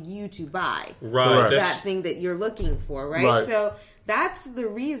helping you to buy that thing that you're looking for, right? So that's the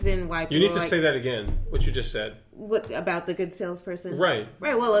reason why people you need to say that again, what you just said. What about the good salesperson? Right.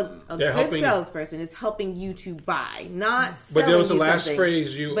 Well, a good salesperson is helping you to buy, not selling you something. But there was a last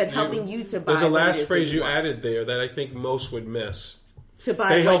phrase helping you to buy. There's a last phrase you added there that I think most would miss. To buy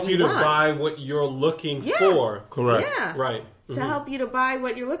they help what you to buy what you're looking for. Correct. Yeah. Right. Mm-hmm. To help you to buy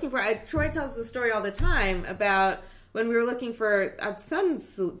what you're looking for. Troy tells the story all the time about when we were looking for some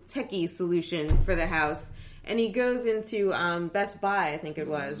techie solution for the house, and he goes into Best Buy, I think it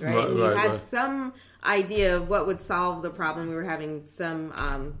was, right? And he had some idea of what would solve the problem. We were having some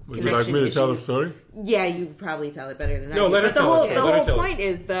Would you like me to tell the story? Yeah, you probably tell it better than I do. But the whole point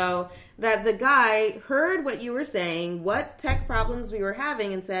is, though, that the guy heard what you were saying, what tech problems we were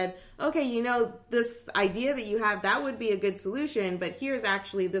having, and said, okay, this idea that you have, that would be a good solution, but here's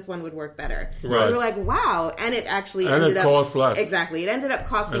actually, this one would work better. Right. We were like, wow. And it actually ended up... cost less. Exactly. It ended up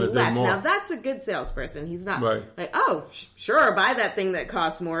costing less. Now, that's a good salesperson. He's not like, oh, sure, buy that thing that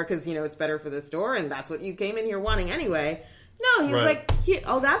costs more because, it's better for the store, and that's what you came in here wanting anyway. No, he was like,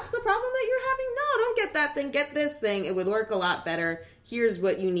 that's the problem that you're having? No, don't get that thing. Get this thing. It would work a lot better. Here's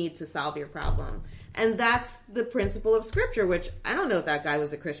what you need to solve your problem. And that's the principle of Scripture, which I don't know if that guy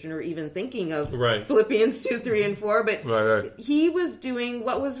was a Christian or even thinking of Philippians 2, 3, and 4, but he was doing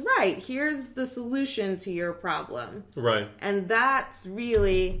what was right. Here's the solution to your problem. Right. And that's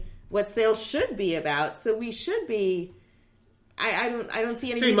really what sales should be about. So we should be... I don't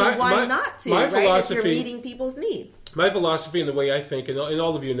see any reason why not to, right? If you're meeting people's needs. My philosophy and the way I think, and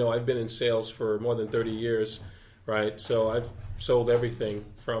all of you know, I've been in sales for more than 30 years, right? So I've sold everything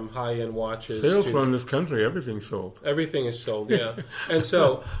from high-end watches. Sales from this country, everything's sold. Everything is sold, yeah. And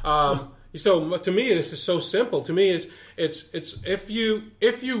so, so to me, this is so simple. To me, it's if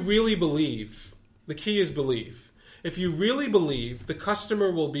you really believe, the key is believe. If you really believe, the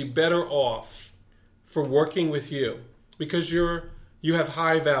customer will be better off for working with you. Because you have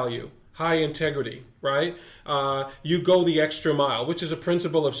high value, high integrity, right? You go the extra mile, which is a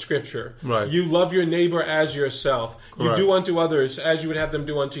principle of Scripture. Right. You love your neighbor as yourself. Correct. You do unto others as you would have them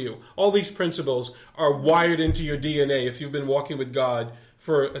do unto you. All these principles are wired into your DNA if you've been walking with God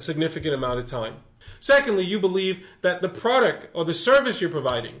for a significant amount of time. Secondly, you believe that the product or the service you're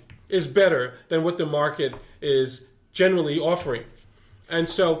providing is better than what the market is generally offering. And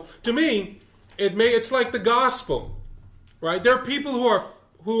so, to me, it's like the gospel, right? There are people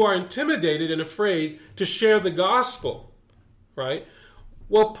who are intimidated and afraid to share the gospel, right?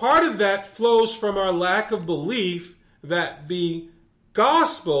 Well, part of that flows from our lack of belief that the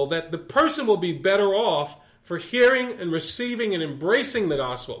gospel, that the person will be better off for hearing and receiving and embracing the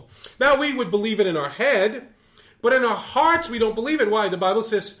gospel. Now, we would believe it in our head, but in our hearts we don't believe it. Why? The Bible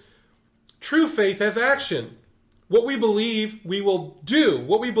says true faith has action. What we believe, we will do.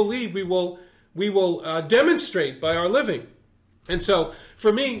 What we believe, we will demonstrate by our living. And so,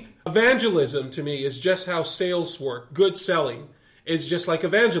 for me, evangelism to me is just how sales work. Good selling is just like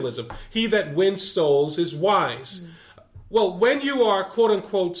evangelism. He that wins souls is wise. Well, when you are, quote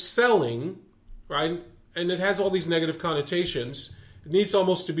unquote, selling, right, and it has all these negative connotations, it needs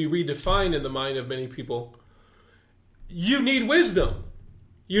almost to be redefined in the mind of many people. You need wisdom.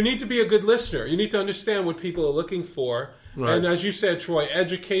 You need to be a good listener. You need to understand what people are looking for. Right. And as you said, Troy,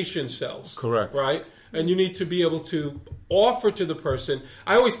 education sells. Correct. Right? And you need to be able to offer to the person.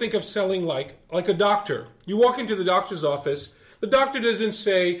 I always think of selling like a doctor. You walk into the doctor's office. The doctor doesn't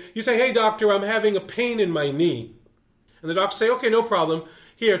say, you say, hey, doctor, I'm having a pain in my knee. And the doctor say, okay, no problem.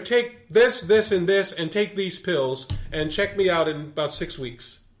 Here, take this, this, and this, and take these pills, and check me out in about 6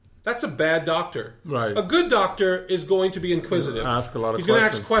 weeks. That's a bad doctor. Right. A good doctor is going to be inquisitive. Ask a lot of questions. He's going to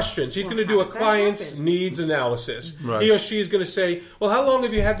ask questions. He's going to do a client's needs analysis. Right. He or she is going to say, well, how long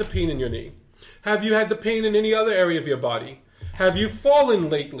have you had the pain in your knee? Have you had the pain in any other area of your body? Have you fallen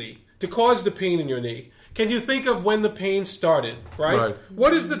lately to cause the pain in your knee? Can you think of when the pain started, right?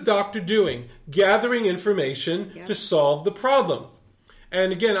 What is the doctor doing? Gathering information to solve the problem.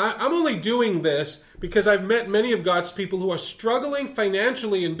 And again, I'm only doing this because I've met many of God's people who are struggling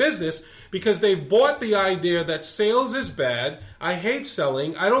financially in business because they've bought the idea that sales is bad. I hate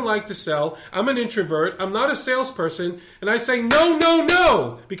selling. I don't like to sell. I'm an introvert. I'm not a salesperson. And I say, no, no,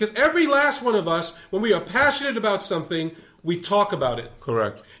 no. Because every last one of us, when we are passionate about something, we talk about it.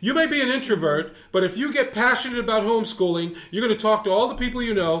 Correct. You may be an introvert, but if you get passionate about homeschooling, you're going to talk to all the people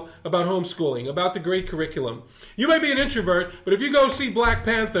you know about homeschooling, about the great curriculum. You may be an introvert, but if you go see Black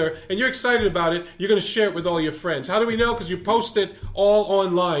Panther and you're excited about it, you're going to share it with all your friends. How do we know? Because you post it all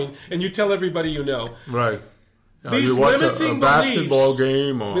online and you tell everybody you know. Right. These you watch limiting a basketball beliefs,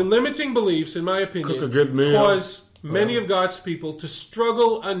 game or the limiting beliefs, in my opinion, cook a good meal, cause many of God's people to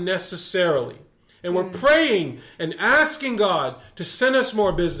struggle unnecessarily. And we're praying and asking God to send us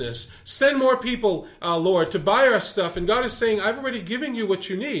more business, send more people, Lord, to buy our stuff. And God is saying, I've already given you what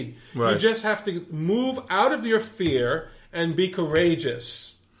you need. Right. You just have to move out of your fear and be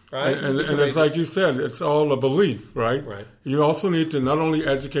courageous. Right? And it's like you said, it's all a belief, right? Right. You also need to not only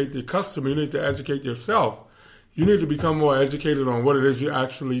educate the customer, you need to educate yourself. You need to become more educated on what it is you're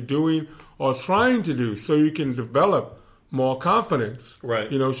actually doing or trying to do so you can develop more confidence. Right.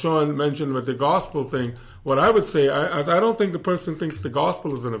 You know, Sean mentioned with the gospel thing. What I would say, I don't think the person thinks the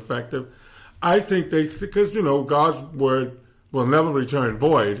gospel is ineffective. I think because, you know, God's word will never return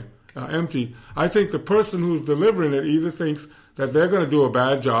void, empty. I think the person who's delivering it either thinks that they're going to do a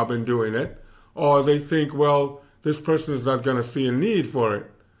bad job in doing it, or they think, well, this person is not going to see a need for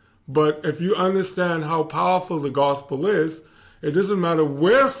it. But if you understand how powerful the gospel is, it doesn't matter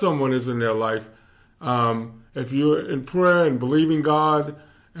where someone is in their life. If you're in prayer and believing God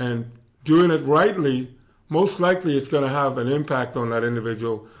and doing it rightly, most likely it's going to have an impact on that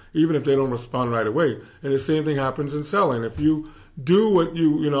individual, even if they don't respond right away. And the same thing happens in selling. If you do what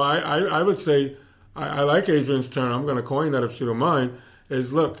I would say, I like Adrian's term, I'm going to coin that if she don't mind,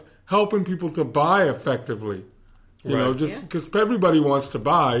 is look, helping people to buy effectively. You know, just because everybody wants to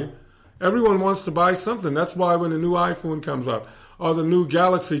buy. Everyone wants to buy something. That's why when the new iPhone comes out or the new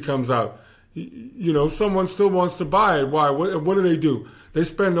Galaxy comes out, you know, someone still wants to buy it. Why? What do? They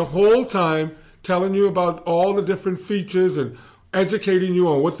spend the whole time telling you about all the different features and educating you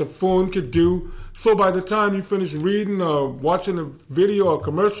on what the phone could do. So by the time you finish reading or watching a video or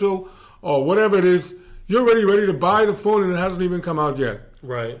commercial or whatever it is, you're already ready to buy the phone and it hasn't even come out yet.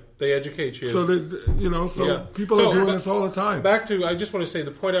 Right. They educate you. So, people are doing this all the time. Back to, I just want to say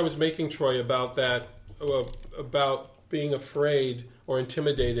the point I was making, Troy, about that, about being afraid or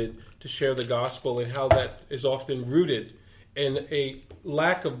intimidated to share the gospel and how that is often rooted in a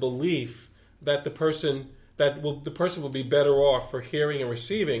lack of belief that that the person will be better off for hearing and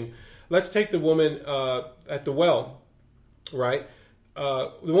receiving. Let's take the woman at the well, right?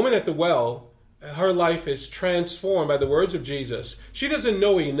 The woman at the well, her life is transformed by the words of Jesus. She doesn't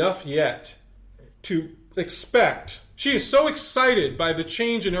know enough yet to expect. She is so excited by the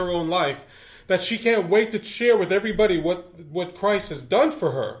change in her own life that she can't wait to share with everybody what Christ has done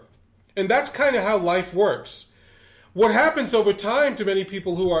for her. And that's kind of how life works. What happens over time to many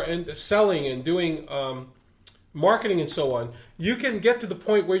people who are selling and doing marketing and so on, you can get to the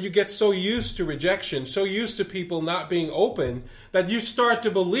point where you get so used to rejection, so used to people not being open, that you start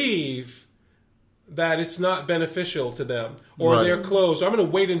to believe that it's not beneficial to them, or they're closed. I'm going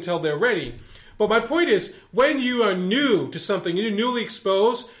to wait until they're ready. But my point is, when you are new to something, you're newly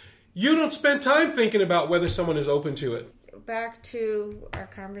exposed, you don't spend time thinking about whether someone is open to it. Back to our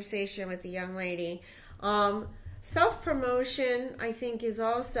conversation with the young lady. Self-promotion, I think, is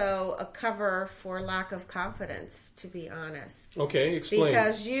also a cover for lack of confidence, to be honest. Okay, explain.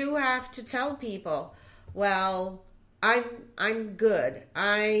 Because you have to tell people, well, I'm good.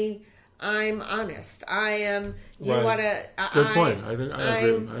 I'm honest. I am. You want to. Good point. I agree.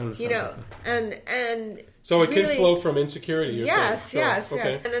 I understand. And so it really, can flow from insecurity. Yes.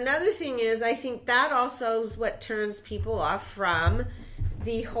 And another thing is, I think that also is what turns people off from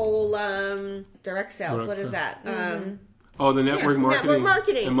the whole direct sales. What is that? The network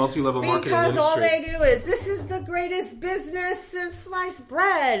marketing and multi-level marketing because industry. All they do is, this is the greatest business since sliced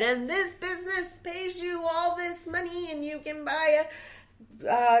bread, and this business pays you all this money, and you can buy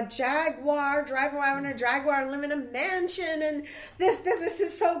a Jaguar, drive around in a Jaguar, and live in a mansion, and this business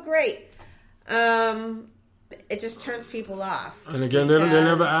is so great. It just turns people off. And again, they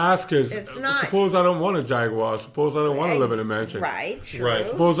never ask us, suppose I don't want a Jaguar, suppose I don't want to live in a mansion. Right, true. Right.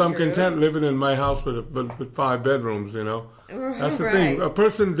 Suppose I'm content living in my house with 5 bedrooms, That's the thing. A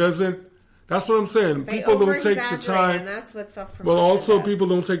person doesn't, that's what I'm saying. People don't take the time. And that's what self-promotion Well, also does. People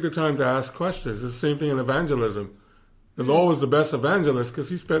don't take the time to ask questions. It's the same thing in evangelism. The Lord was the best evangelist because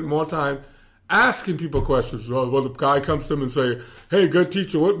he spent more time asking people questions. Well, the guy comes to him and say, hey, good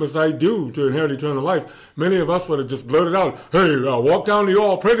teacher, what must I do to inherit eternal life? Many of us would have just blurted out, hey, walk down the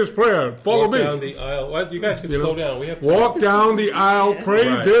aisle, pray this prayer, follow me. Walk down the aisle. What? You guys can slow down. We have walk down the aisle, pray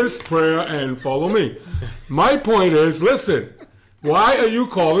this prayer, and follow me. My point is, listen, why are you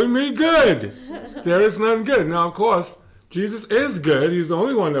calling me good? There is none good. Now, of course, Jesus is good. He's the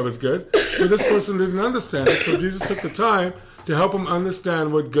only one that was good. But this person didn't understand it, so Jesus took the time to help him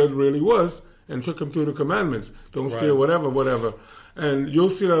understand what good really was, and took him through the commandments. Don't steal, whatever. And you'll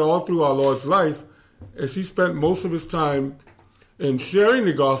see that all through our Lord's life, as he spent most of his time in sharing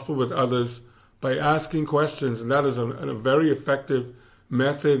the gospel with others by asking questions. And that is a very effective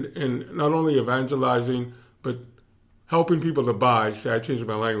method in not only evangelizing, but helping people to buy. I changed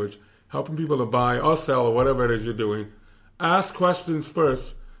my language. Helping people to buy or sell or whatever it is you're doing. Ask questions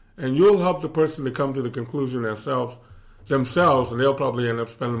first, and you'll help the person to come to the conclusion themselves, and they'll probably end up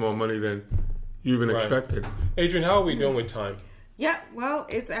spending more money than you even expected. Adrian, how are we doing with time? Yeah, well,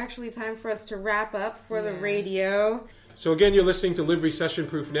 it's actually time for us to wrap up for the radio. So again, you're listening to Live Recession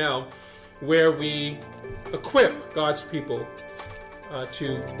Proof Now, where we equip God's people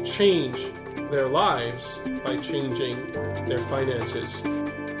to change their lives by changing their finances.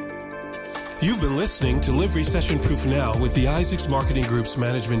 You've been listening to Live Recession Proof Now with the Isaacs Marketing Group's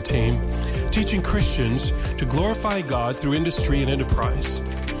management team, teaching Christians to glorify God through industry and enterprise.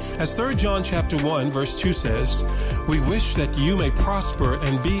 As 3 John chapter 1 verse 2 says, we wish that you may prosper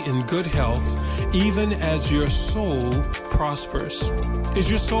and be in good health, even as your soul prospers.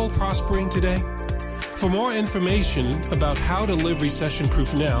 Is your soul prospering today? For more information about how to live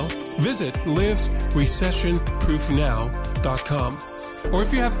recession-proof now, visit liverecessionproofnow.com. Or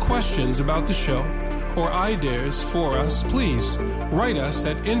if you have questions about the show or ideas for us, please write us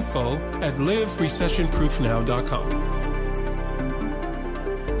at info@liverecessionproofnow.com.